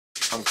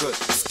I'm good.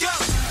 Let's go!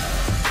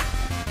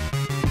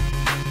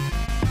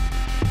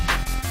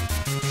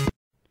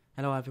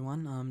 Hello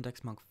everyone, I'm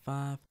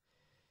dexmark5.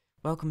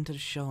 Welcome to the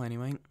show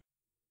anyway.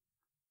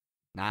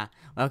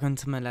 Welcome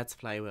to my Let's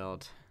Play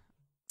world.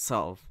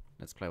 Sort of,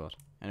 Let's Play world.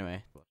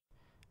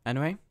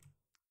 Anyway,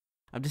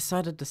 I've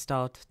decided to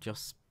start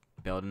just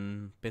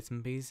building bits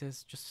and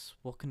pieces, just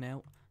walking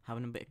out,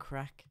 having a bit of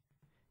crack.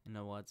 You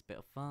know what, it's a bit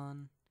of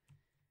fun.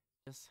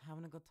 Just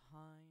having a good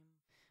time.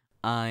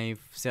 I've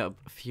set up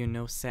a few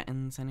new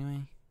settings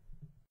anyway,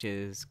 which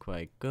is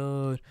quite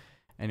good.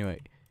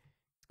 Anyway,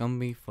 it's gonna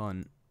be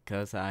fun.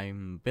 Because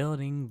I'm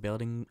building,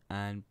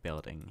 and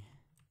building.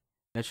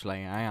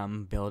 Literally, I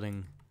am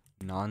building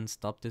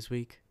non-stop this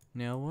week.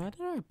 Now, what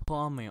did I put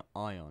on my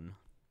eye on?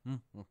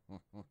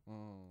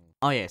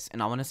 Oh yes,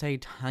 and I want to say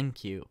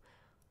thank you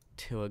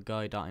to a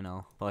guy that I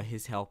know for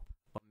his help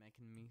by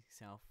making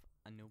myself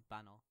a new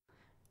banner.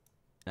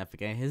 And I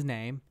forget his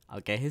name.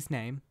 I'll get his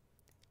name.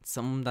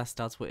 Something that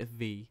starts with a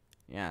V.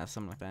 Yeah,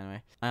 something like that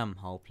anyway. I am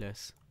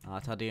hopeless. I'll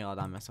tell you all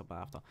that mess up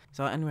after.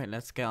 So anyway,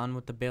 let's get on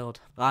with the build.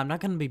 Well, I'm not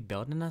going to be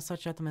building as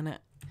such at the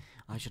minute.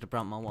 I should have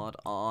brought my wad.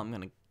 Oh, I'm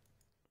going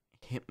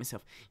to hit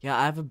myself. Yeah,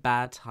 I have a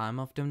bad time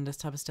of doing this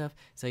type of stuff.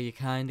 So you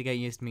kind of get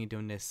used to me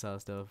doing this sort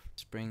of stuff.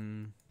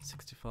 Spring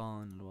 64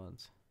 on the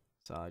wads.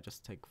 So I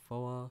just take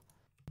 4.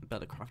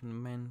 Build a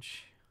crafting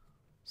bench.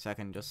 So I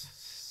can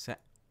just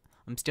set.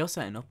 I'm still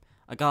setting up.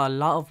 I got a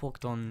lot of work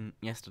done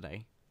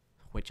yesterday,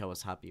 which I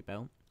was happy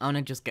about. I want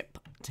to just get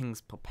things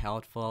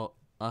prepared for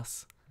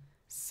us,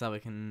 so we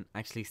can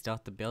actually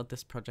start to build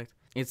this project.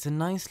 It's a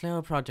nice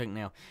little project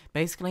now.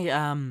 Basically,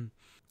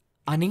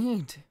 I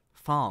need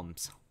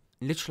farms.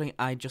 Literally,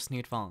 I just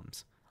need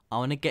farms. I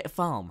want to get a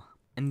farm,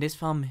 and this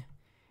farm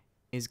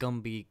is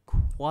gonna be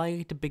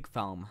quite a big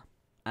farm,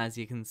 as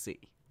you can see.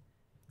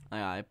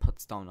 I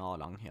put stone all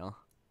along here,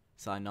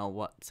 so I know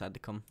what side to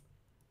come.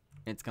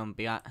 It's gonna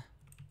be at.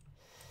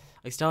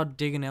 I started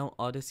digging out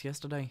all this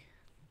yesterday.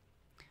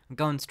 I'm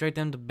going straight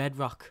down to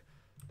bedrock.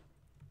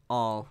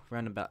 All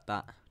round about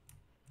that.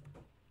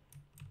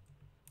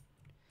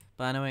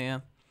 But anyway, yeah.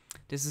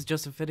 This is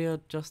just a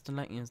video just to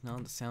let you know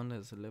the sound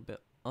is a little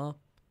bit up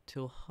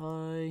too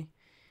high.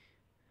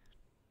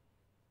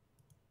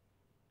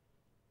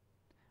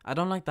 I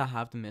don't like to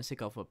have the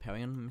music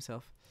overpowering on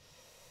myself.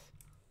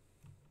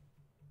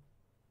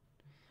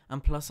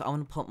 And plus I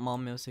want to put more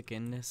music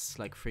in this,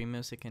 like free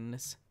music in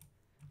this.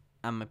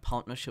 And my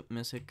partnership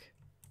music.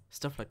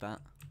 Stuff like that.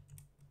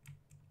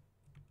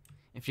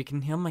 If you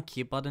can hear my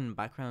keyboard in the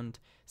background,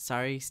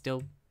 sorry,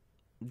 still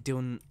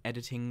doing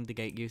editing to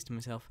get used to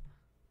myself.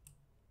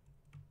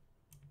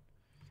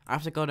 I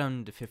have to go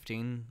down to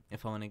 15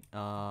 if I want to.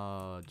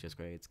 Oh, just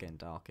great. It's getting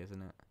dark,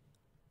 isn't it?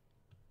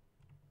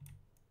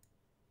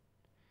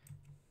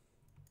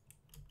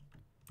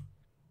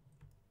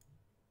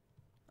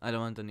 I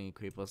don't want any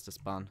creepers to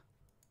spawn,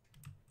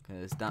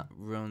 because that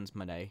ruins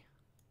my day.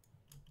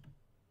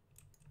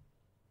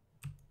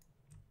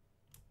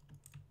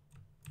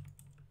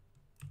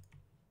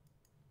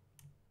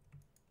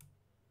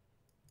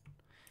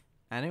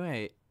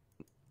 Anyway,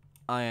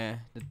 the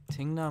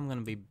thing that I'm gonna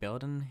be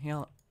building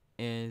here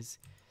is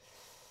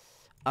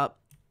yeah,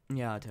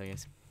 I'll tell you.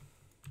 It's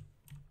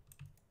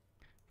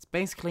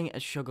basically a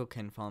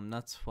sugarcane farm.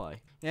 That's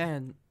why. Yeah,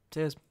 it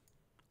is.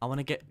 I want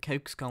to get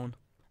cokes going.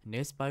 And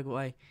this, by the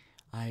way,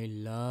 I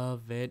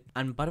love it.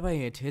 And by the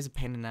way, it is a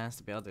pain in the ass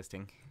to build this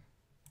thing.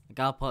 I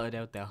gotta put it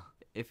out there.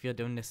 If you're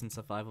doing this in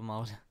survival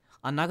mode,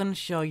 I'm not gonna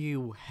show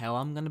you how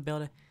I'm gonna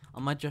build it. I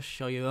might just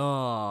show you.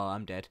 Oh,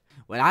 I'm dead.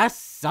 Well, that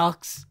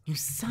sucks. You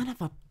son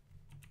of a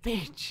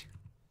bitch.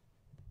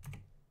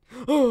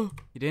 Oh,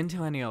 you didn't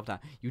hear any of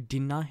that. You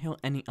did not hear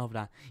any of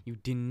that. You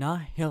did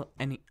not hear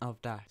any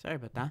of that. Sorry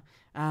about that.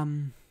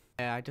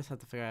 Yeah, I just have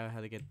to figure out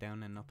how to get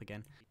down and up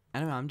again.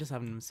 Anyway, I'm just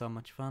having so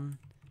much fun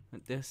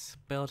with this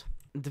build.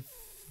 The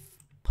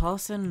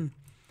person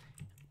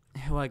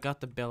who I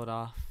got the build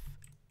off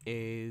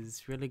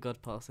is really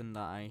good person that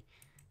I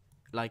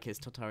like his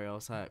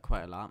tutorials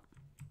quite a lot.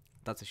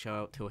 That's a shout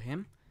out to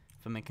him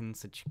for making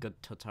such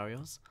good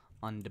tutorials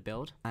on the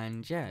build.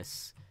 And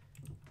yes,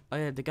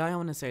 the guy I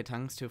want to say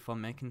thanks to for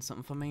making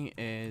something for me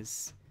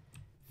is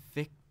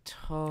Victor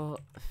or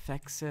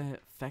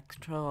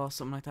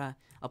something like that.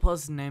 I'll put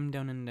his name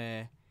down in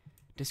the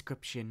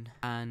description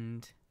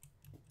and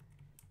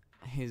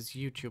his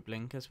YouTube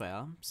link as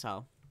well.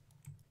 So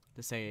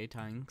to say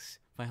thanks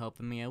for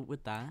helping me out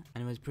with that,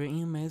 and it was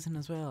pretty amazing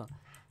as well.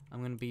 I'm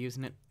going to be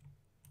using it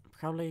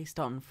probably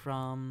starting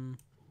from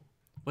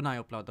when I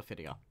upload the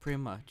video. Pretty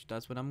much,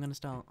 that's when I'm going to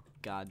start.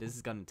 God, this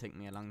is going to take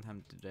me a long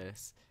time to do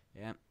this.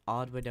 Yeah,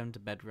 all the way down to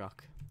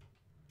bedrock.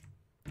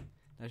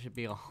 There should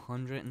be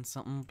 100 and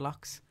something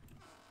blocks.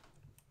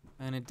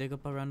 I'm going to dig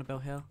up around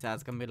about here. So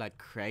it's going to be like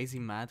crazy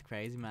mad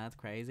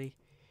to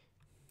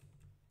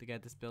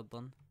get this build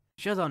done.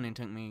 Should only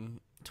took me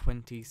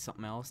 20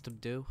 something else to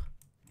do.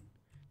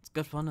 It's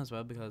good fun as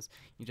well because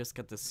you just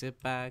get to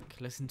sit back,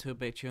 listen to a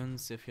bit of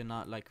tunes if you're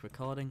not like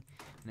recording,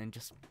 and then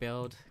just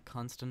build,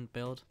 constant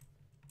build.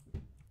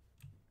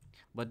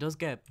 But it does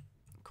get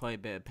quite a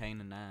bit of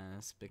pain in the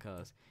ass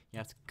because you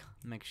have to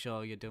make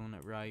sure you're doing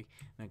it right,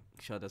 make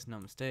sure there's no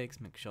mistakes,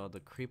 make sure the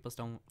creepers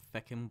don't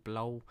fucking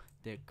blow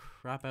the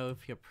crap out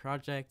of your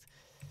project,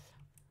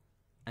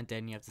 and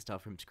then you have to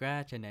start from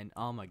scratch, and then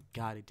oh my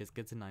god, it just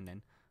gets annoying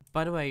then.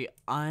 By the way,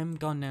 I'm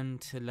going down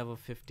to level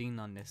 15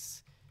 on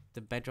this,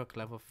 the bedrock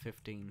level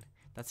 15.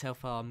 That's how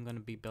far I'm going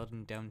to be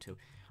building down to,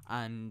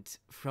 and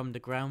from the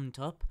ground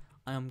up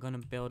I am going to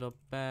build up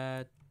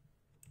I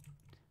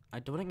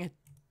don't want to get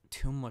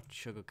too much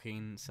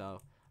sugarcane,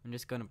 so I'm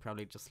just going to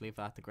probably just leave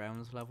it at the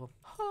ground level.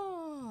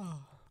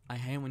 I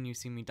hate when you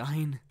see me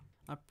dying.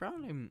 I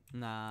probably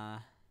nah.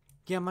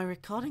 Yeah, my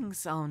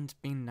recordings aren't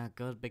been that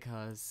good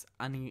because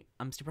I'm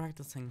still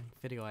practicing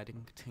video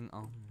editing.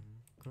 Oh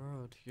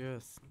god,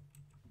 yes.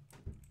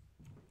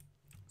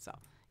 So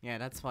yeah,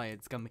 that's why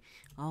it's gonna be.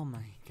 Oh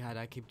my god,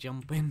 I keep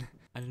jumping.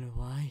 I don't know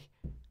why.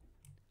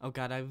 Oh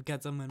god, I've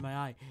got something in my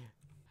eye.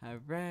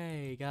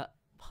 Hooray! Got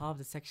part of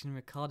the section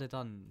recorded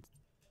on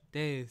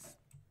this.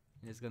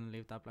 Just gonna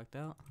leave that blacked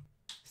out.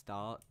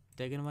 Start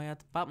digging away at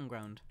the bottom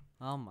ground.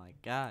 Oh my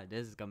god,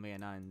 this is gonna be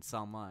annoying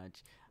so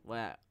much.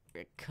 We're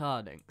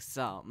recording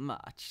so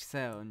much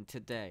soon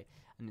today,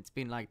 and it's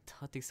been like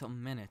 30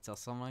 something minutes or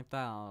something like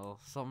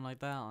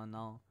that, or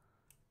no.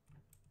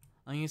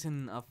 I'm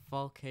using a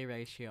 4K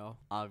ratio,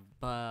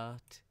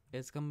 but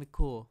it's gonna be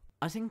cool.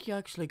 I think you're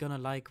actually gonna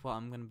like what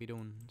I'm gonna be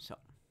doing, so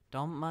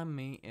don't mind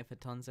me if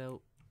it turns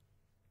out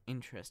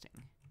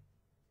interesting.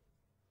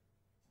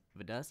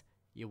 If it does,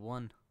 you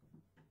won.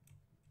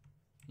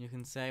 You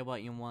can say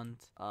what you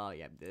want. Oh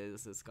yeah,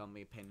 this is gonna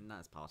be a pain in the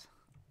ass part.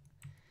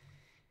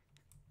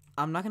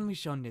 I'm not gonna be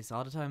showing this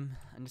all the time.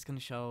 I'm just gonna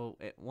show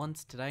it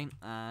once today,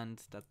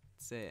 and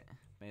that's it.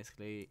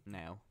 Basically,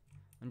 now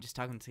I'm just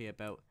talking to you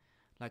about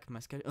like my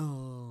schedule.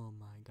 Oh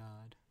my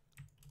god,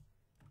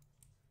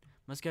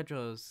 my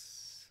schedule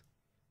is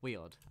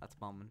weird at the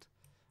moment.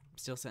 I'm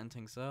still setting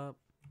things up,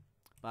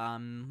 but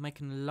I'm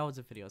making loads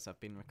of videos I've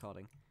been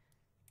recording,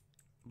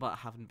 but I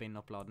haven't been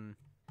uploading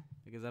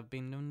because I've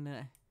been doing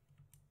the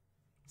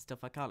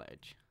stuff at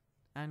college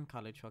and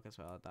college work as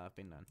well that I've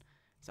been doing.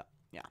 So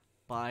yeah,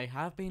 but I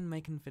have been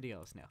making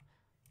videos now.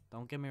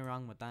 Don't get me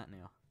wrong with that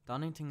now. The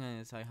only thing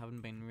is I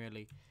haven't been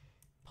really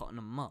putting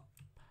them up.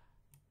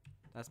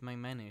 That's my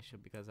main issue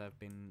because I've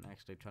been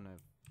actually trying to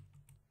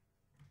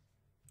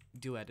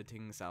do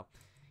editing. So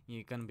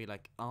you're gonna be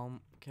like,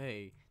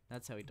 okay,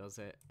 that's how he does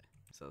it.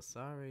 So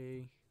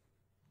sorry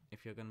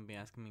if you're gonna be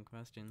asking me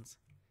questions.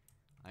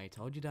 I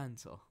told you the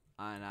answer,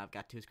 and I've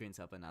got 2 screens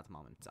open at the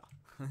moment. So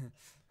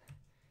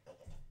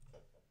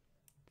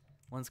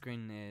one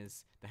screen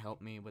is to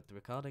help me with the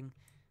recording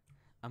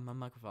and my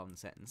microphone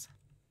settings.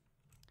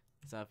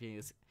 So if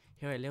you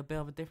hear a little bit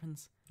of a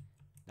difference,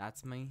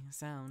 that's my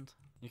sound.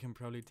 You can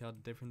probably tell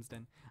the difference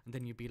then, and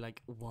then you'd be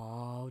like,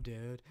 wow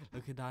dude,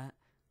 look at that.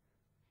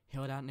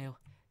 Hear that now?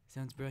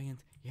 Sounds brilliant.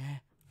 Yeah.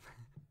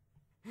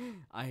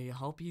 I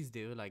hope you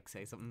do like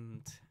say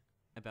something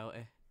about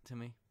it to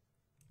me.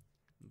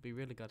 It'd be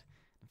really good.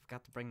 I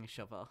forgot to bring a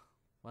shovel.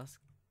 Worst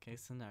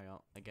case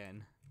scenario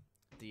again.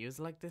 Do you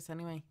like this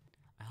anyway?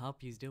 I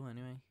hope you do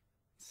anyway.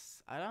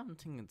 I don't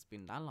think it's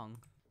been that long.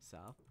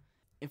 So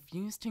if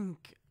you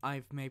think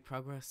I've made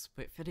progress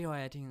with video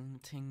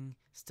editing,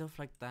 stuff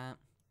like that,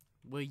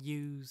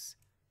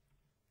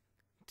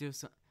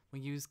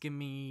 give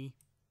me,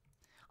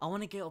 I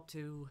want to get up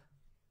to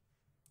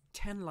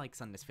 10 likes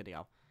on this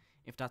video,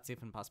 if that's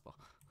even possible.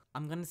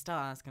 I'm gonna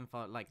start asking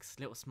for like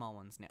little small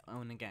ones now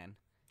and again.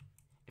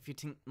 If you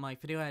think my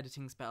video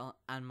editing's better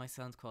and my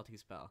sound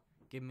quality's better,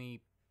 give me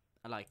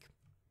a like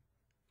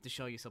to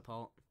show your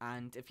support.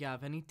 And if you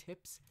have any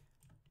tips,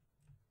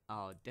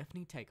 I'll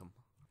definitely take them,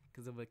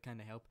 because it would kind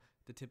of help.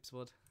 The tips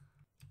would.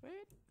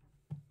 Wait,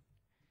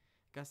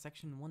 got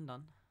section 1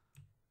 done.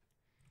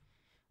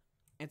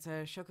 It's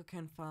a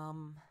sugarcane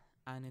farm,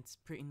 and it's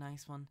a pretty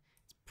nice one.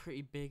 It's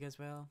pretty big as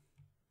well.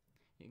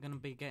 You're gonna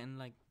be getting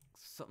like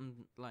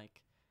something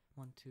like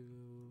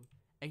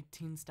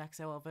 18 stacks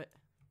out of it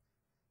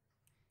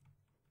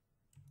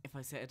if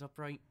I set it up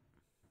right.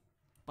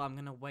 But I'm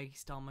gonna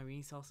waste all my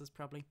resources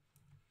probably.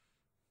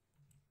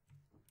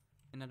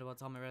 In other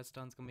words, all my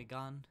redstone's gonna be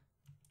gone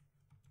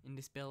in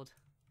this build.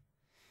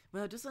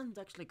 Well, it doesn't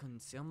actually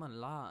consume a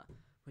lot,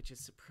 which is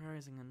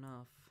surprising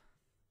enough.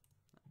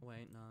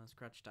 Wait, no,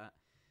 scratch that.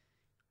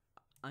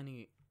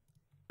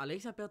 At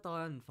least I built the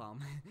iron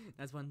farm.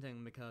 That's one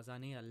thing, because I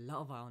need a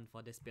lot of iron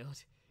for this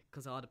build,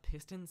 because of all the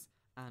pistons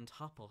and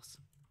hoppers.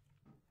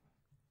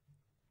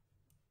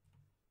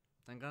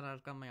 Thank God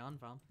I've got my iron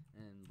farm,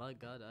 and by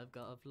God I've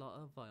got a lot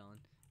of iron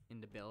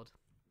in the build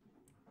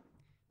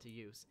to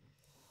use.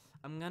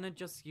 I'm gonna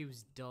just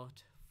use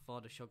dirt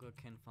for the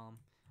sugarcane farm.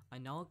 I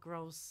know it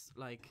grows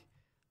like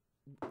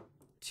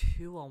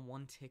 2 or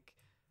 1 tick,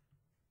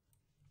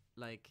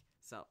 like,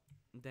 so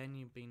then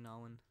you'd be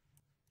knowing.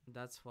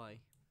 That's why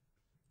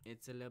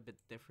it's a little bit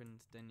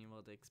different than you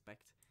would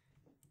expect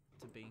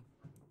to be.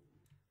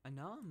 I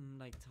know I'm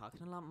like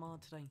talking a lot more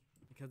today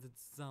because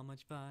it's so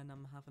much fun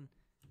I'm having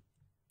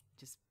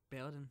just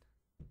building.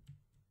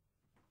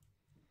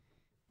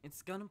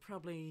 It's gonna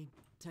probably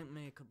take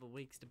me a couple of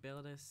weeks to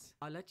build this.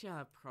 I'll let you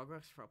have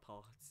progress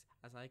reports,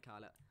 as I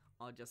call it,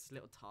 or just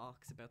little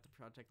talks about the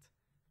project.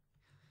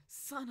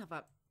 Son of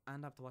a...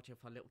 And I have to watch out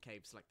for little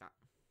caves like that.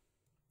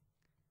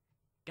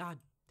 God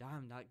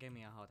damn, that gave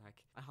me a heart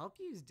attack. I hope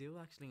yous do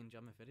actually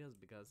enjoy my videos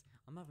because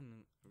I'm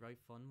having right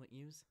fun with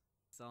yous.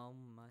 So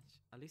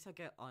much. At least I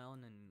get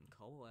iron and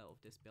coal out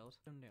of this build.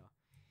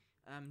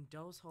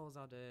 Those holes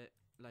are the,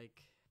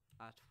 like,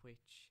 at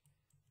which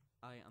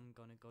I am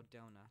gonna go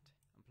down at.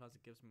 And plus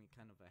it gives me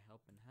kind of a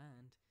helping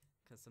hand.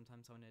 Because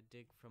sometimes I want to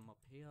dig from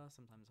up here,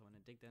 sometimes I want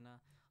to dig down there.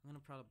 I'm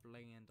gonna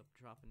probably end up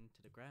dropping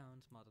to the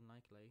ground, more than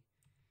likely.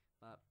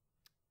 But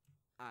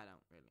I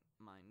don't really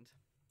mind.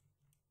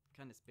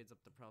 Kind of speeds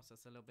up the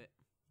process a little bit.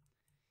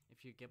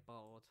 If you get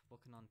bored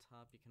working on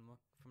top, you can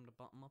work from the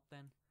bottom up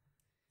then.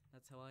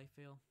 That's how I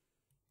feel.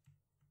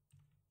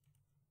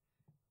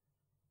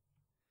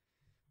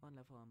 What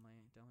level am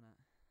I down at?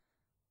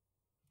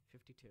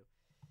 52.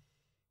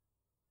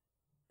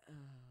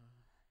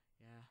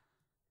 Yeah.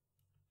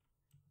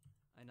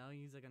 I know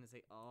you're gonna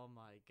say, oh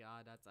my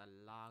god, that's a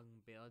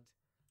long build.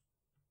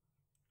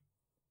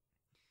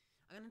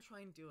 I'm gonna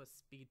try and do a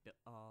speed build.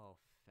 Oh,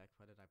 fuck,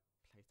 why did I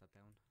place that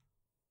down?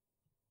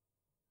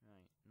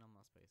 Right, no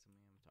more space in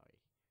my inventory.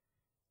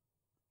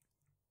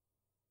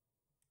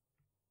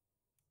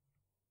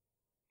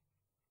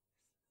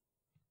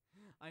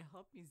 I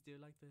hope he's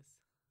do like this.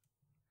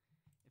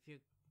 If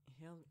you...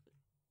 He'll...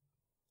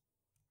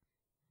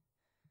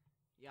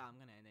 Yeah,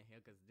 I'm gonna end it here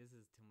because this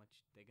is too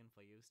much digging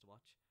for you to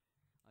watch.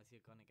 Else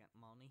you're gonna get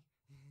money.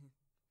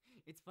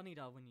 It's funny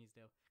though when you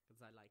do,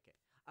 because I like it.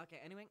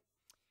 Okay, anyway,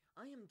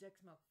 I am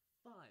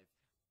dexmark5,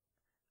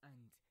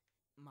 and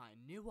my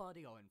new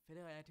audio and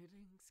video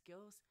editing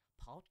skills,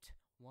 part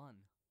 1.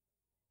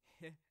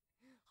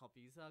 Hope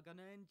you are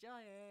gonna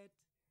enjoy it.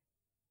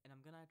 And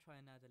I'm gonna try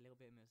and add a little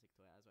bit of music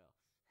to it as well.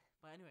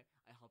 But anyway,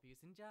 I hope you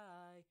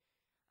enjoy.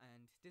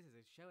 And this is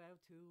a shout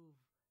out to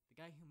the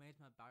guy who made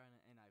my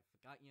baron, and I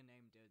forgot your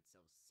name, dude,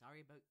 so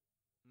sorry about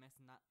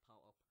messing that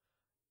part up.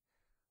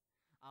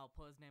 I'll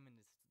put his name in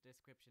the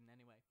description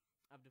anyway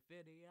of the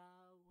video.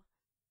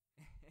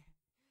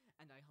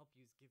 And I hope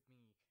you give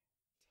me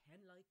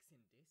 10 likes in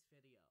this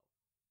video,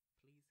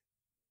 please.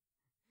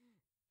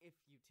 If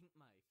you think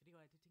my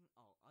video editing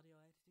or audio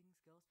editing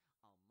skills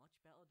are much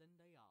better than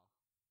they are.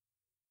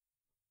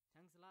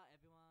 Thanks a lot,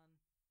 everyone.